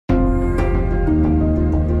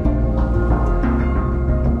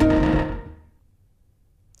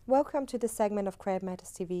Welcome to this segment of Credit Matters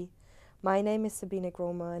TV. My name is Sabine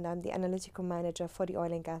Gromer and I'm the Analytical Manager for the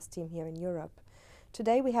Oil and Gas team here in Europe.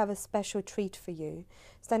 Today we have a special treat for you.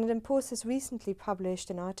 Standard & Poor's has recently published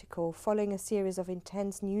an article following a series of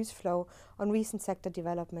intense news flow on recent sector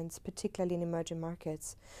developments, particularly in emerging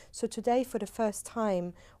markets. So today, for the first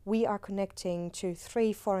time, we are connecting to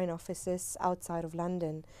 3 foreign offices outside of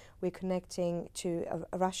London. We're connecting to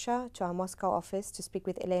Russia, to our Moscow office, to speak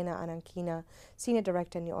with Elena Anankina, Senior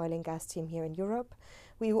Director in the Oil and Gas team here in Europe.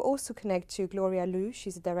 We will also connect to Gloria,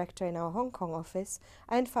 she's a director in our Hong Kong office,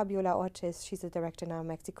 and Fabiola Ortiz, she's a director in our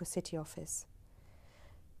Mexico City office.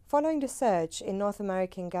 Following the surge in North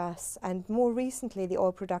American gas and more recently the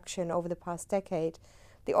oil production over the past decade,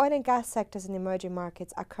 the oil and gas sectors in emerging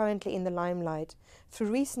markets are currently in the limelight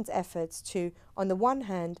through recent efforts to, on the one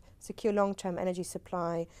hand, secure long-term energy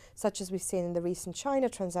supply, such as we've seen in the recent China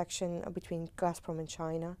transaction between Gazprom and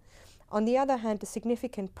China. On the other hand, a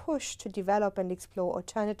significant push to develop and explore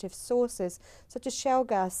alternative sources, such as shale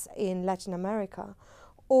gas in Latin America,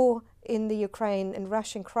 or in the Ukraine and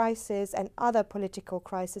Russian crisis and other political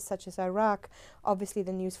crises such as Iraq. Obviously,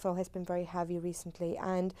 the news flow has been very heavy recently,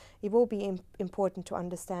 and it will be important to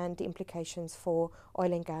understand the implications for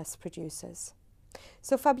oil and gas producers.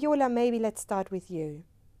 So Fabiola, maybe let's start with you.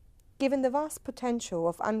 Given the vast potential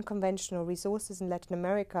of unconventional resources in Latin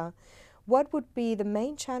America, what would be the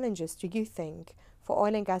main challenges, do you think, for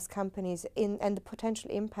oil and gas companies and the potential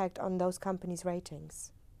impact on those companies'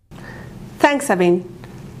 ratings? Thanks, Sabine.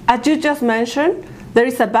 As you just mentioned, there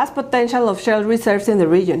is a vast potential of shale reserves in the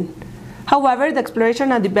region. However, the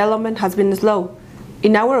exploration and development has been slow.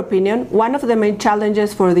 In our opinion, one of the main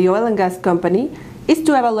challenges for the oil and gas company is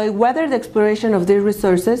to evaluate whether the exploration of these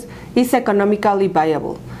resources is economically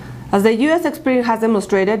viable. As the U.S. experience has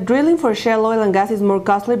demonstrated, drilling for shale oil and gas is more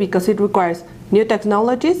costly because it requires new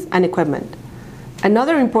technologies and equipment.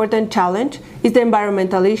 Another important challenge is the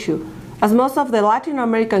environmental issue, as most of the Latin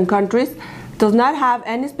American countries do not have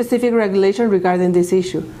any specific regulation regarding this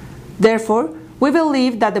issue. Therefore, we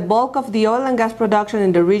believe that the bulk of the oil and gas production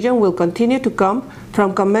in the region will continue to come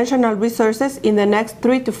from conventional resources in the next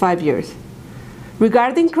 3 to 5 years.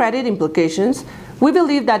 Regarding credit implications, we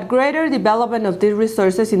believe that greater development of these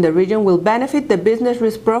resources in the region will benefit the business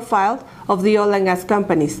risk profile of the oil and gas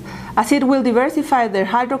companies, as it will diversify their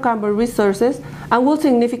hydrocarbon resources and will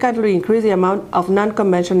significantly increase the amount of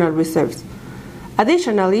non-conventional reserves.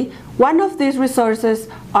 Additionally, once these resources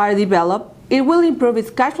are developed, it will improve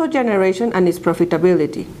its cash flow generation and its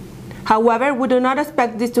profitability. However, we do not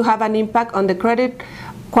expect this to have an impact on the credit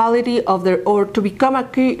quality of or to become a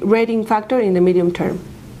key rating factor in the medium term.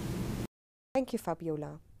 Thank you,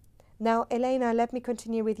 Fabiola. Now, Elena, let me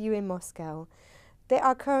continue with you in Moscow. There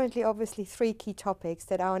are currently obviously 3 key topics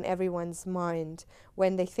that are on everyone's mind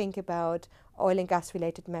when they think about oil and gas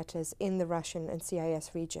related matters in the Russian and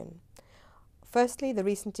CIS region. Firstly, the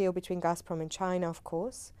recent deal between Gazprom and China, of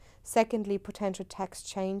course. Secondly, potential tax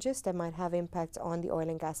changes that might have impact on the oil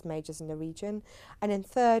and gas majors in the region. And then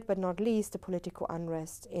third, but not least, the political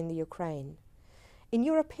unrest in the Ukraine. In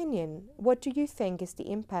your opinion, what do you think is the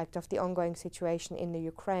impact of the ongoing situation in the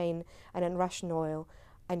Ukraine and on Russian oil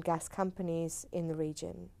and gas companies in the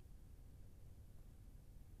region?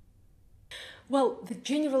 Well, the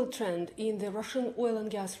general trend in the Russian oil and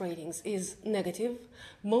gas ratings is negative,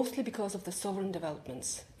 mostly because of the sovereign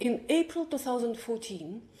developments. In April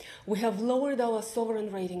 2014, we have lowered our sovereign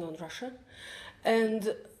rating on Russia,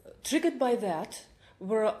 and triggered by that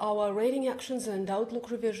were our rating actions and outlook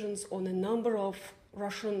revisions on a number of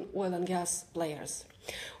Russian oil and gas players.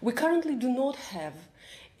 We currently do not have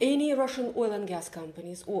any Russian oil and gas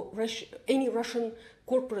companies or any Russian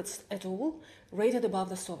corporates at all rated above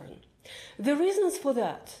the sovereign. The reasons for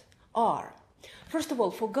that are, first of all,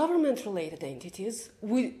 for government-related entities,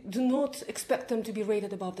 we do not expect them to be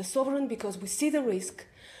rated above the sovereign because we see the risk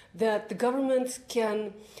that the government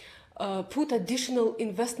can put additional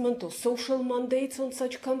investment or social mandates on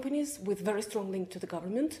such companies with very strong link to the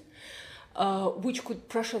government, which could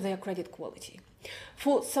pressure their credit quality.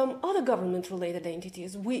 For some other government-related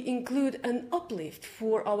entities, we include an uplift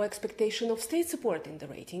for our expectation of state support in the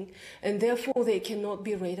rating, and therefore they cannot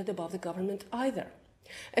be rated above the government either.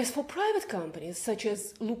 As for private companies, such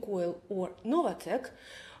as Lukoil or Novatek,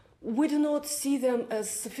 we do not see them as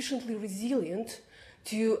sufficiently resilient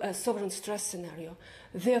to a sovereign stress scenario.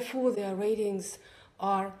 Therefore, their ratings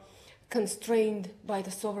are constrained by the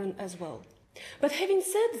sovereign as well. But having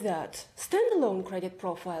said that, standalone credit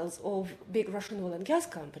profiles of big Russian oil and gas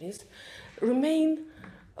companies remain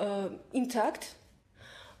intact.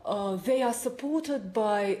 They are supported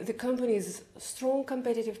by the company's strong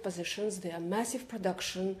competitive positions, their massive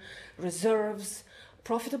production, reserves,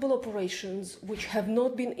 profitable operations which have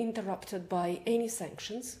not been interrupted by any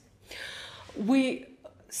sanctions. We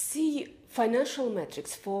see financial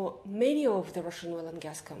metrics for many of the Russian oil and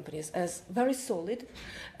gas companies as very solid,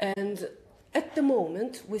 and at the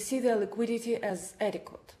moment we see their liquidity as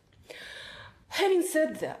adequate. Having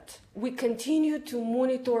said that, we continue to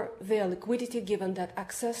monitor their liquidity, given that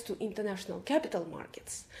access to international capital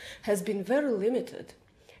markets has been very limited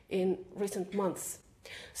in recent months.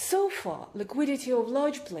 So far, liquidity of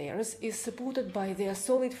large players is supported by their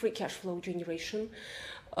solid free cash flow generation,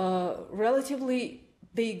 relatively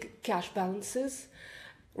big cash balances,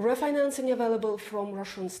 refinancing available from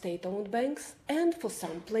Russian state-owned banks, and for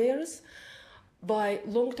some players, by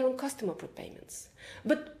long-term customer prepayments.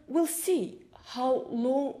 But we'll see how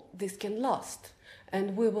long this can last,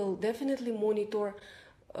 and we will definitely monitor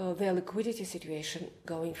their liquidity situation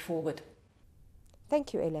going forward.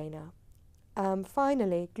 Thank you, Elena.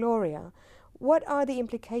 Finally, Gloria, what are the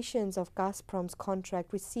implications of Gazprom's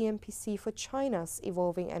contract with CNPC for China's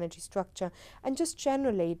evolving energy structure, and just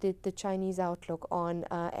generally the Chinese outlook on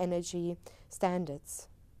energy standards?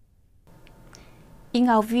 In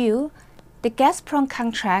our view, the Gazprom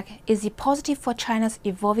contract is positive for China's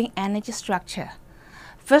evolving energy structure.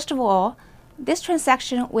 First of all, this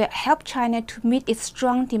transaction will help China to meet its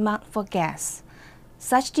strong demand for gas.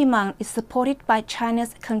 Such demand is supported by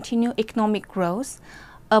China's continued economic growth,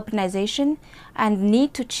 urbanization, and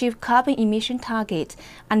need to achieve carbon emission targets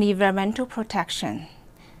and environmental protection.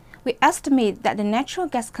 We estimate that the natural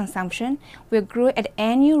gas consumption will grow at an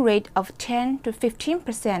annual rate of 10 to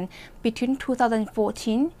 15% between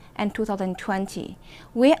 2014 and 2020,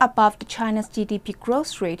 way above China's GDP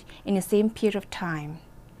growth rate in the same period of time.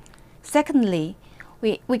 Secondly,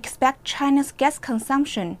 we expect China's gas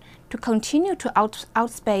consumption to continue to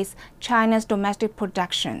outpace China's domestic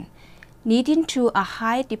production, leading to a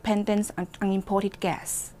high dependence on imported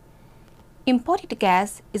gas. Imported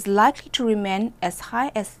gas is likely to remain as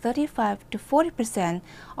high as 35 to 40%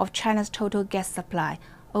 of China's total gas supply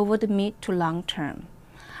over the mid to long term,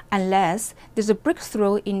 unless there's a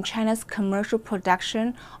breakthrough in China's commercial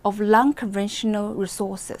production of non-conventional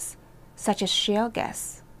resources, such as shale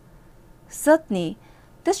gas. Thirdly,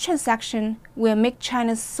 this transaction will make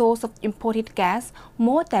China's source of imported gas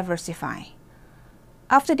more diversified.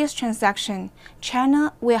 After this transaction,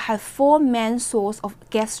 China will have 4 main sources of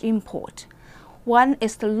gas import. One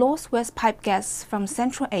is the Northwest pipe gas from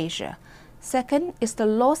Central Asia. Second is the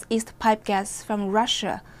Northeast pipe gas from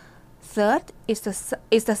Russia. Third is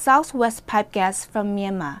the Southwest pipe gas from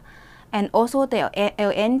Myanmar, and also the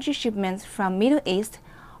LNG shipments from Middle East,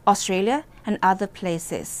 Australia, and other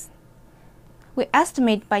places. We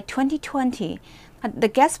estimate by 2020 that the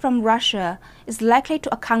gas from Russia is likely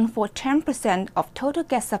to account for 10% of total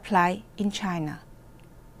gas supply in China.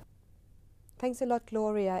 Thanks a lot,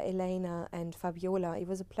 Gloria, Elena, and Fabiola. It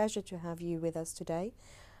was a pleasure to have you with us today.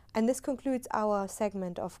 And this concludes our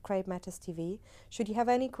segment of Crave Matters TV. Should you have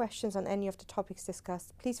any questions on any of the topics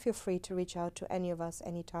discussed, please feel free to reach out to any of us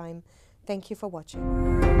anytime. Thank you for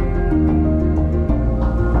watching.